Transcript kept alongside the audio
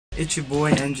It's your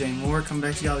boy NJ Moore coming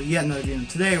back to y'all yet another video.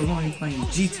 Today we're going to be playing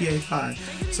GTA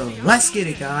 5. So let's get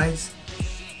it, guys.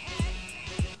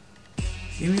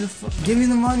 Give me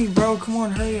the money, bro. Come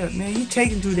on, hurry up, man. You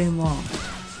taking too damn long.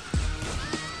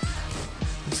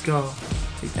 Let's go.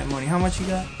 Take that money. How much you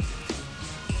got?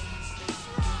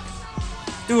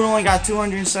 Dude only got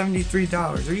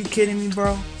 $273. Are you kidding me,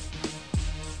 bro?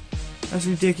 That's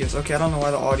ridiculous. Okay, I don't know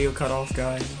why the audio cut off,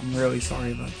 guys. I'm really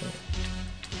sorry about that.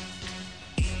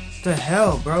 What the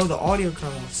hell, bro? The audio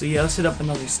cut off. So yeah, let's hit up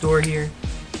another store here.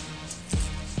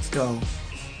 Let's go.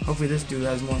 Hopefully this dude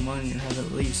has more money or has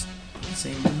at least the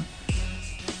same money.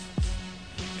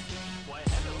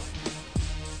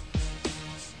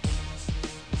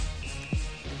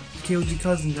 Killed your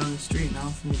cousin down the street. Now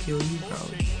I'm finna kill you,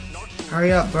 probably.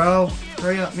 Hurry up, bro.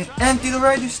 Hurry up, man. Empty the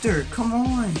register. Come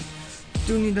on.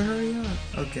 Do need to hurry up.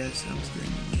 Okay, so I'm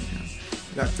getting money now.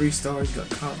 I got 3 stars.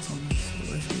 Got cops on this.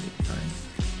 So let's get it, guys.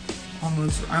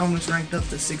 I almost ranked up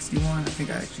to 61. I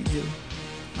think I actually did.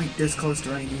 Like this close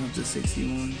to ranking up to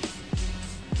 61.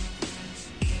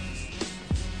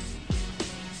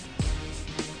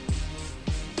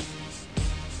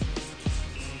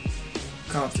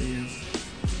 Cops are here.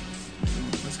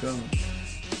 Let's go.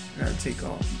 I gotta take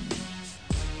off.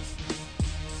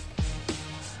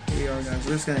 Here we are, guys.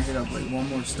 We're just gonna hit up like one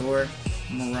more store.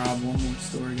 I'm gonna rob one more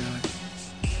store, guys.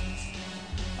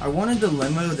 I wanted the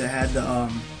limo that had the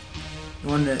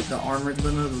armored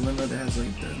limo, the limo that has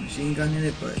like the machine gun in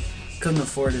it, but couldn't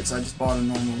afford it, so I just bought a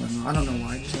normal limo. I don't know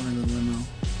why, I just wanted a limo.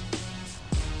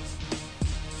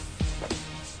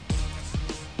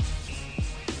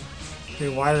 Okay,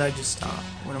 why did I just stop?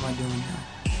 What am I doing now?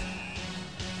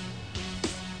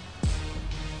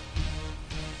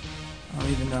 I don't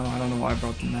even know. I don't know why I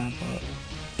brought the map up.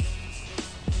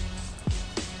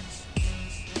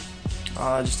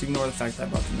 Just ignore the fact that I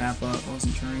brought the map up. I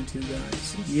wasn't trying to,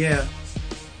 guys. Yeah.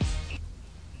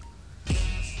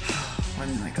 Why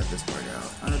didn't I cut this part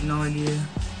out? I have no idea.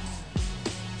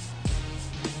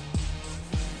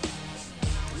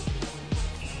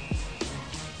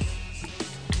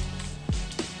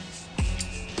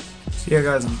 So yeah,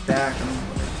 guys, I'm back. I don't know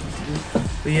what I was supposed to do.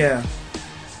 But yeah.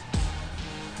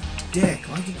 Dick,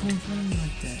 why'd you come in front of me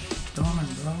like that? Darn,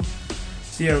 bro.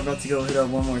 So yeah, we're about to go hit up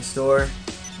one more store.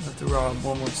 About to rob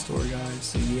one more store, guys.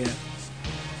 So yeah,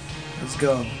 let's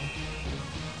go.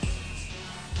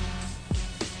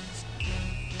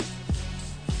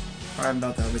 I'm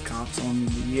about to have the cops on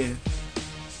me, but yeah.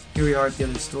 Here we are at the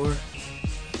other store.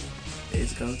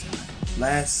 It's go time.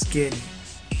 Let's get it.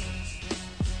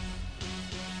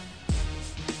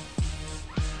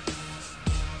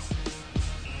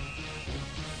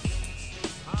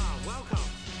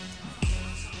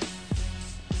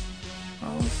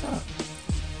 Oh, what's up?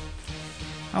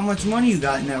 How much money you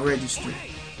got in that register?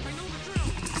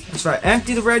 That's right,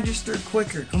 empty the register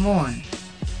quicker, come on.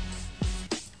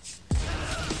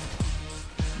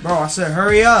 Bro, I said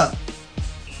hurry up.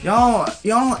 Y'all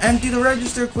don't empty the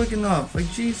register quick enough. Like,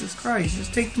 Jesus Christ,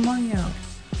 just take the money out.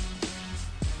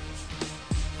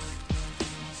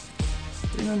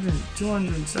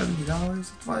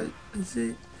 $270, what is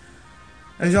it?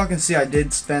 As y'all can see, I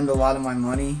did spend a lot of my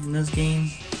money in this game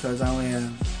because I only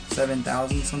have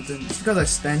 7,000 something. It's because I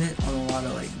spent it on a lot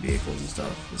of like vehicles and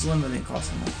stuff. This limo didn't cost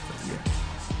so much, but yeah.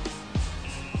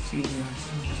 Excuse me,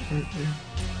 right there.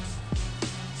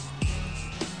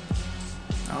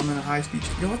 I'm in a high speed.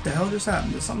 Yo, what the hell just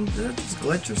happened? Did that just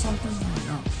glitch or something? Oh my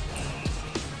god.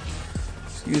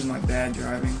 Excuse my bad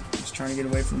driving. Just trying to get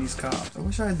away from these cops. I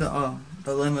wish I had the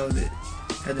limo that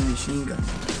had the machine gun.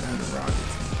 I had the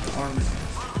rockets, the armor.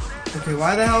 Okay,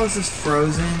 why the hell is this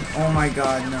frozen? Oh my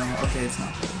god, no. Okay, it's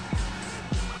not frozen.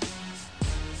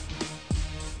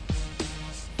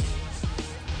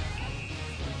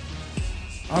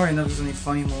 I already know if there's any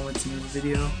funny moments in this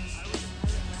video.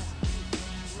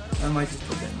 I might just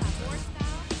put that in my title.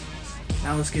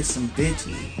 Now let's get some bitches,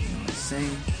 you know what I'm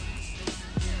saying?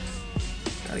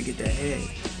 Gotta get that head.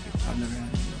 I've never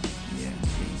had it. Yeah,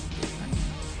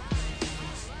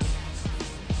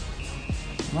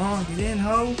 come on, get in,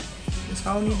 ho. This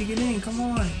hoe need to get in, come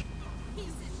on.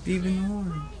 Beeping the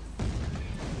horn.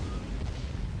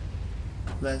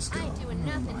 Let's go.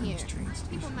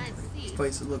 This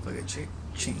place will look like a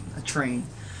train.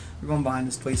 We're going behind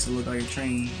this place to look like a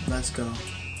train. Let's go.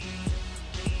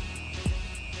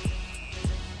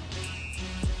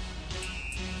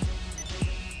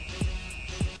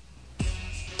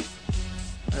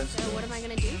 So what am I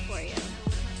gonna do for you?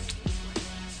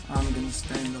 I'm gonna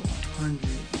spend 100 on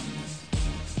this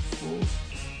full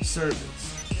service.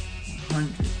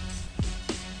 100.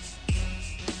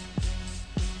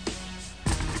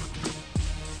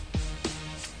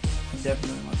 I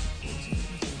definitely want the pools here.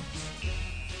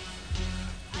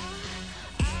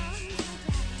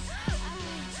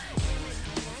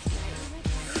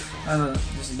 I don't know,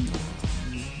 just,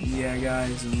 yeah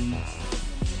guys, so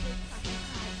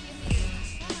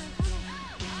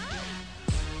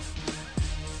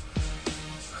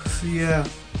yeah, I'm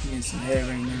getting some head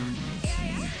right now.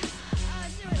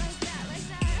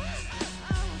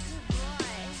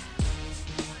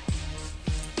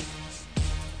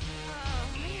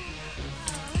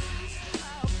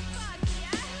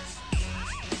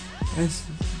 This is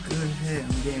a good hit I'm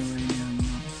getting right now,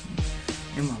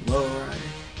 in my low rider.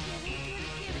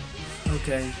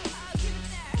 Okay.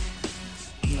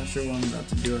 I'm not sure what I'm about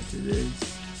to do after this.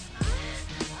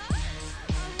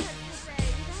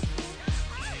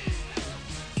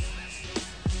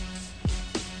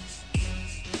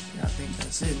 Yeah, I think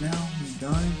that's it now. I'm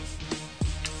done.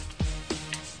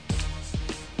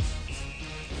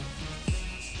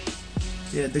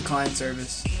 Yeah, decline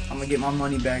service. I'm gonna get my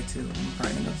money back too. I'm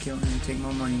probably gonna end up killing her and take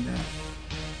my money back.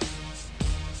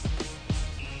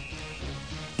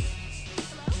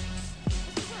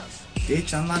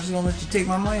 Bitch, I'm not just gonna let you take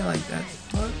my money like that.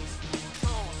 What?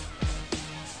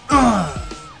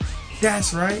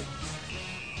 That's right.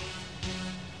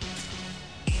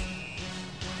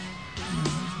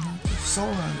 Soul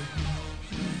out of here.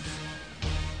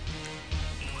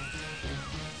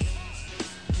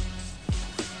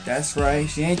 That's right.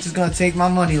 She ain't just gonna take my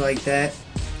money like that.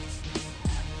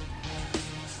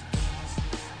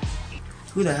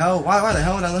 Who the hell? Why the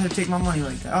hell would I let her take my money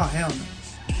like that? Oh hell no.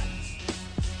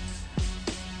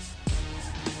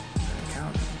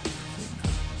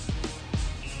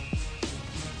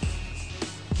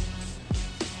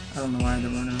 I don't know why I had to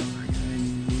run her over again. I didn't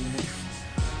even do that.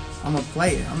 I'm gonna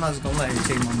play it. I'm not just gonna let her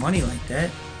take my money like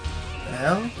that. The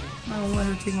hell? I'm not gonna let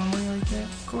her take my money like that?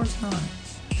 Of course not.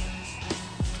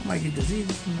 I might get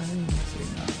diseases from that anyway. Say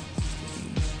no.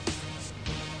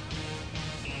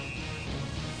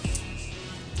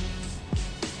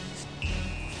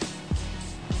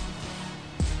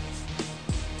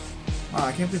 Wow,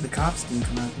 I can't believe the cops didn't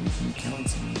come out from me killing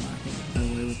someone. I think I got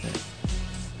away with that.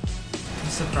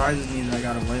 It surprises me that I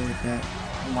got away with that.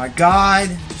 Oh my god!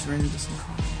 Just ran into some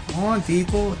cars. Come on,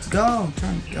 people, let's go. I'm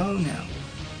trying to go now.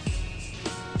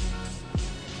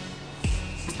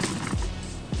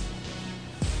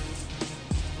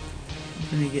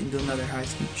 I'm gonna get into another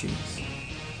high-speed chase.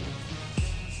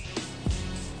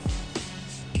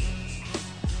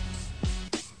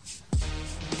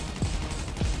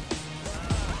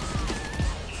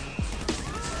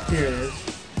 Here it is.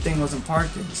 The thing wasn't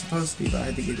parked. It was supposed to be, but I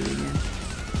had to get it again.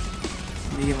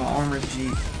 Let me get my armored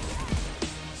Jeep.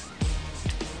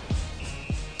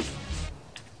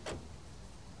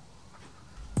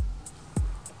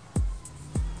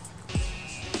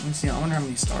 Let me see. I wonder how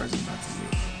many stars I'm about to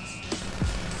get.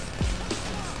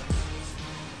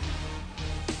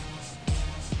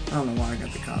 I don't know why I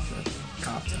got the cops up.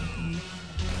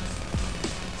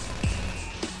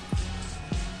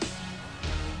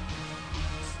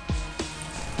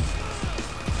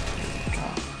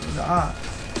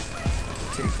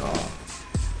 Take off.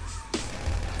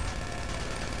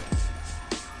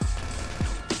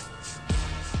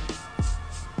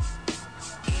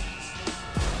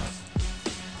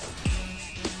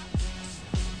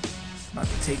 About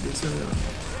to take this hood.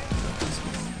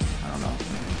 I don't know.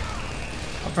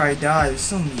 I'll probably die. There's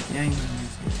so many gangs in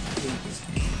this game. I hate this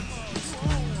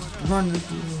game. Run this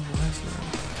blue. That's right.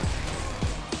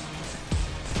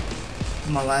 This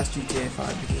is my last GTA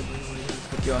 5 video.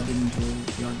 Hope y'all did enjoy it.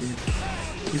 If y'all did,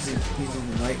 please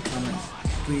leave a like, comment.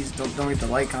 Please don't forget to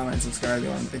like, comment, and subscribe.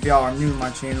 If y'all are new to my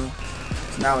channel,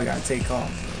 so now we gotta take off.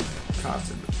 The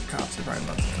cops are probably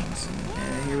about to come soon.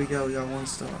 And here we go. We got 1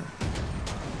 star. Look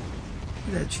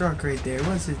at that truck right there.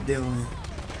 What's it doing?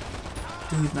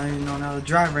 Dude's not even knowing how to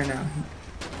drive right now.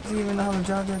 He doesn't even know how to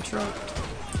drive that truck.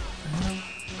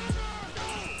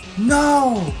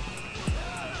 No!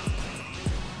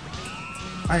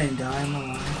 I didn't die. I'm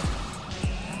alive.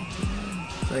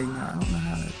 Like, no, I don't know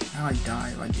how I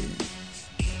died if I didn't.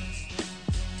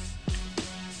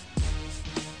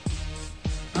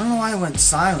 I don't know why it went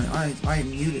silent. Why it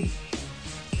muted.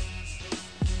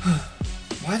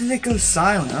 Why did it go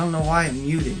silent? I don't know why it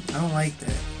muted. I don't like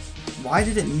that. Why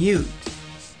did it mute?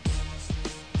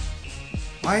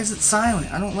 Why is it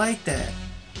silent? I don't like that.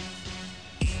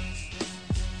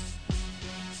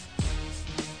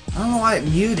 I don't know why it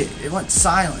muted. It went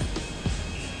silent.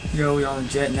 Yo, we're on the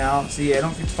jet now. So yeah,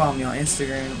 don't forget to follow me on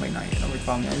Instagram. Wait, not yet. Don't forget to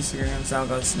follow me on Instagram,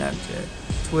 SoundCloud, Snapchat,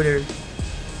 Twitter.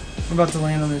 I'm about to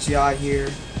land on this yacht here.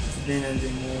 It's been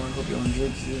anything more. Hope you all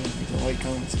enjoyed this video. Make a like,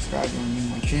 comment, subscribe, and new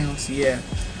my channel. So yeah,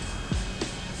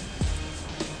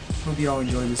 Hope you all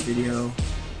enjoyed this video.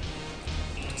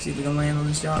 See if we can land on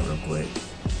this yacht real quick.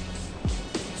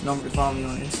 Number to follow me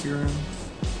on Instagram,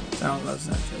 SoundCloud,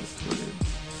 Snapchat, Twitter.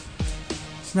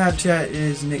 Snapchat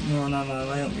is Nick Moore on my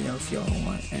way. Let me know if y'all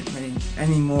want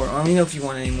any more. Let me know if you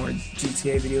want any more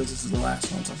GTA videos. This is the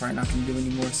last one, so I'm probably not gonna do any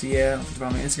more. So yeah,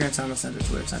 follow me on Instagram, SoundCloud, Snapchat,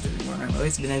 Twitter, Snapchat, Nick Moore.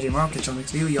 It's been NJ Mark. Catch y'all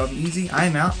next video. Y'all be easy. I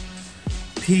am out.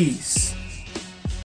 Peace.